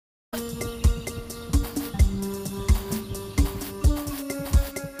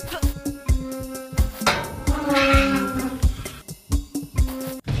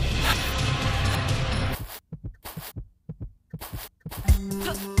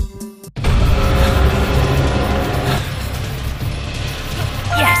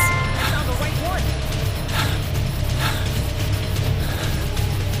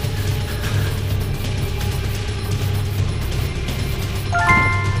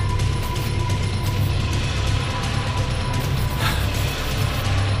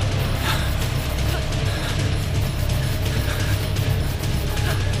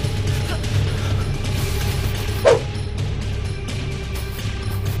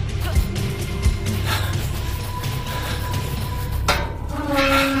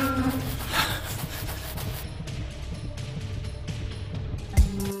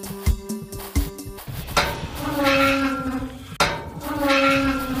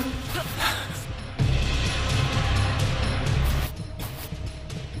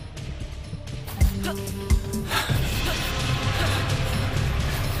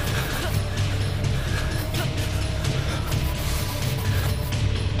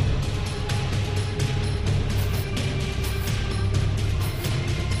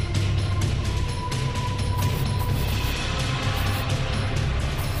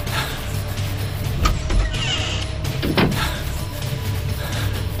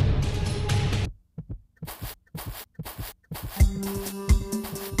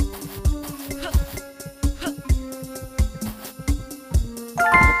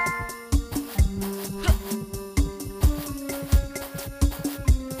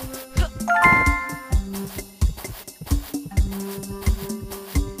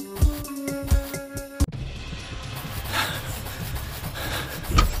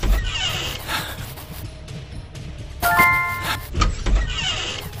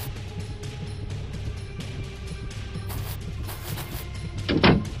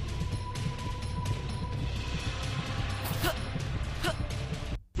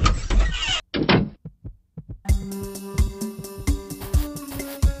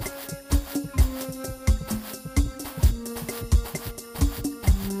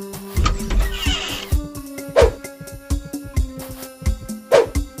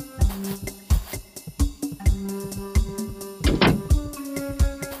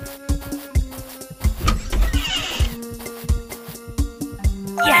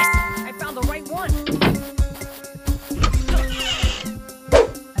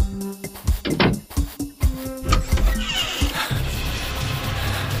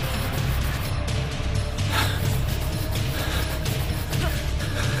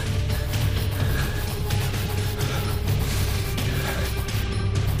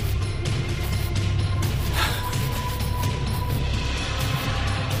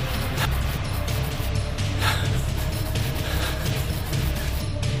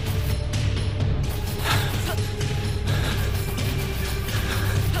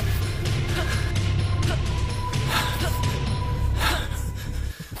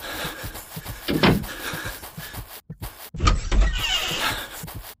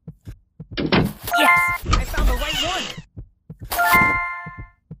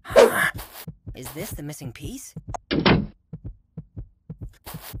Is this the missing piece?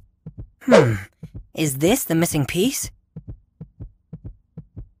 Is this the missing piece?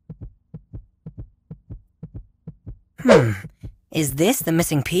 Is this the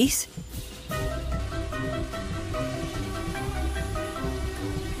missing piece?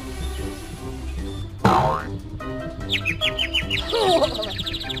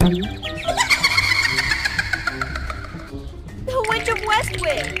 The Witch of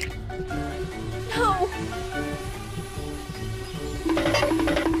Westwick! No!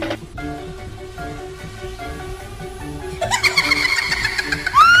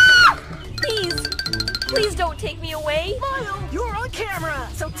 Please don't take me away! Lyle, you're on camera!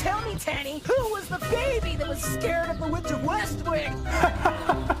 So tell me, Tani, who was the baby that was scared of the Witch of Westwick?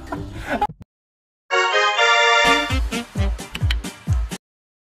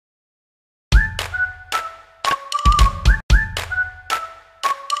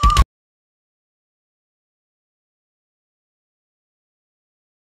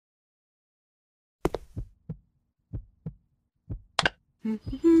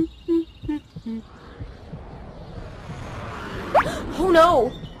 Oh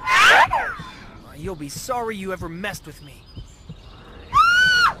no! You'll be sorry you ever messed with me.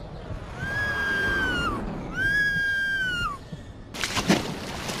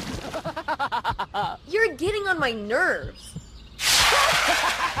 You're getting on my nerves.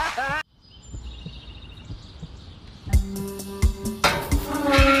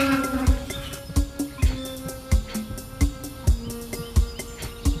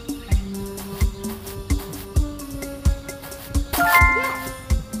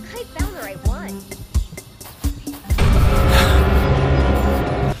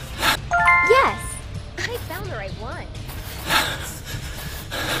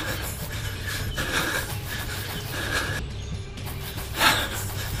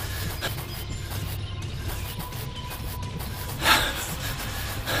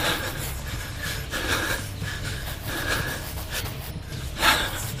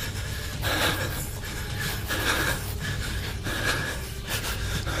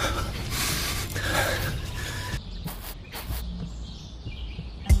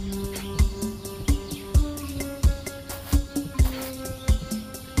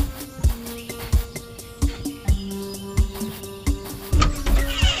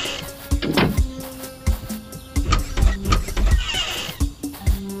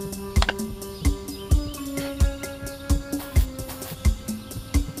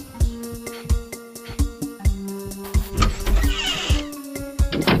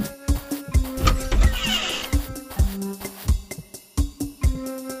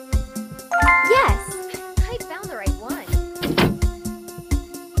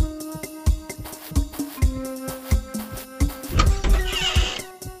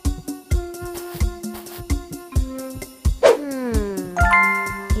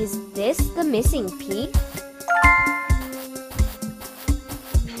 Is this the missing piece?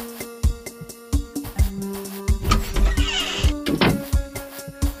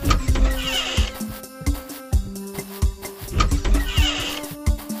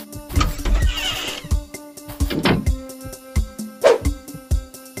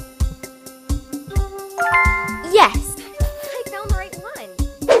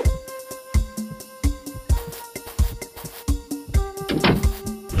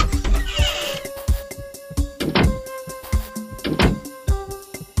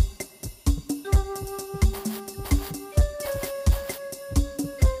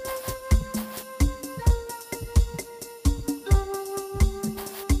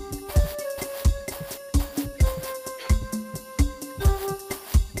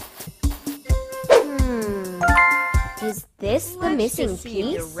 missing just see if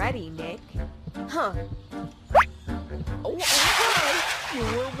you're piece? ready, Nick. Huh. Oh, okay. You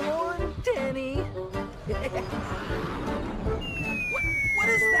were warned, Tani. What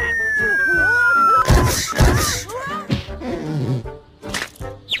is that?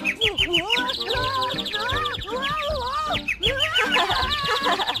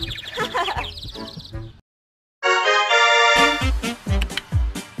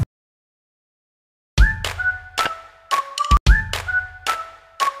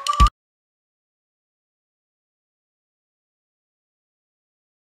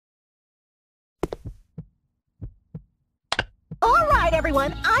 All right,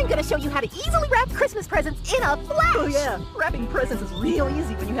 everyone, I'm gonna show you how to easily wrap Christmas presents in a flash! Oh yeah, wrapping presents is real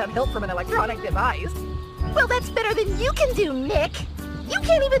easy when you have help from an electronic device. Well, that's better than you can do, Nick! You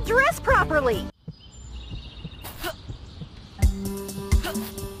can't even dress properly!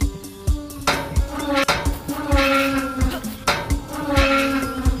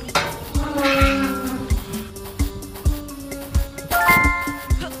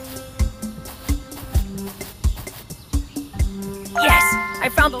 Yes! I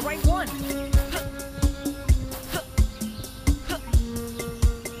found the right one!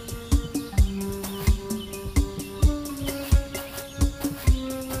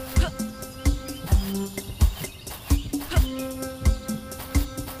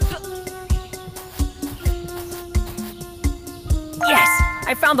 Yes!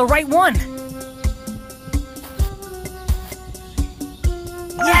 I found the right one!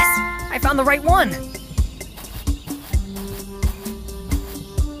 Yes! I found the right one!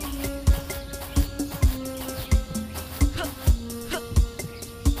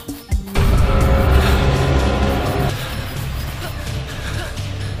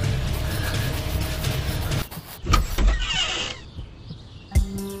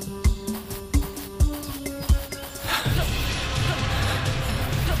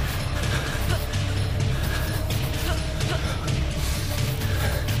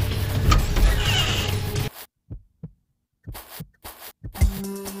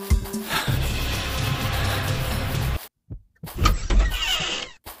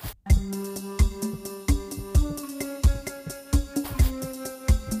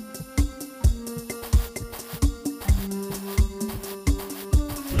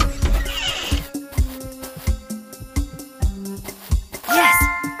 Yes!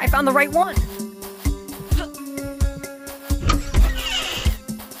 I found the right one!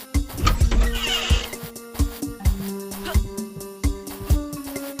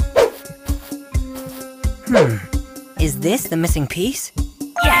 Is this the missing piece?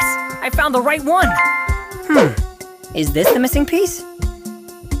 Yes! I found the right one! Is this the missing piece?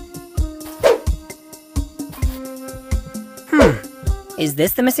 Is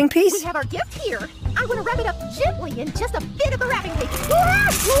this the missing piece? We have our gift here! I'm gonna wrap it up gently in just a bit of the wrapping paper!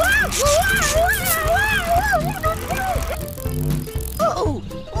 Oh,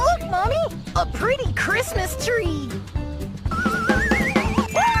 look, Mommy! A pretty Christmas tree!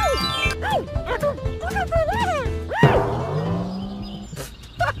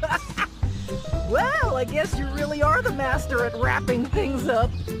 Well, I guess you really are the master at wrapping things up.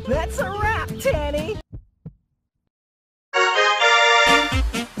 That's a wrap, Tani.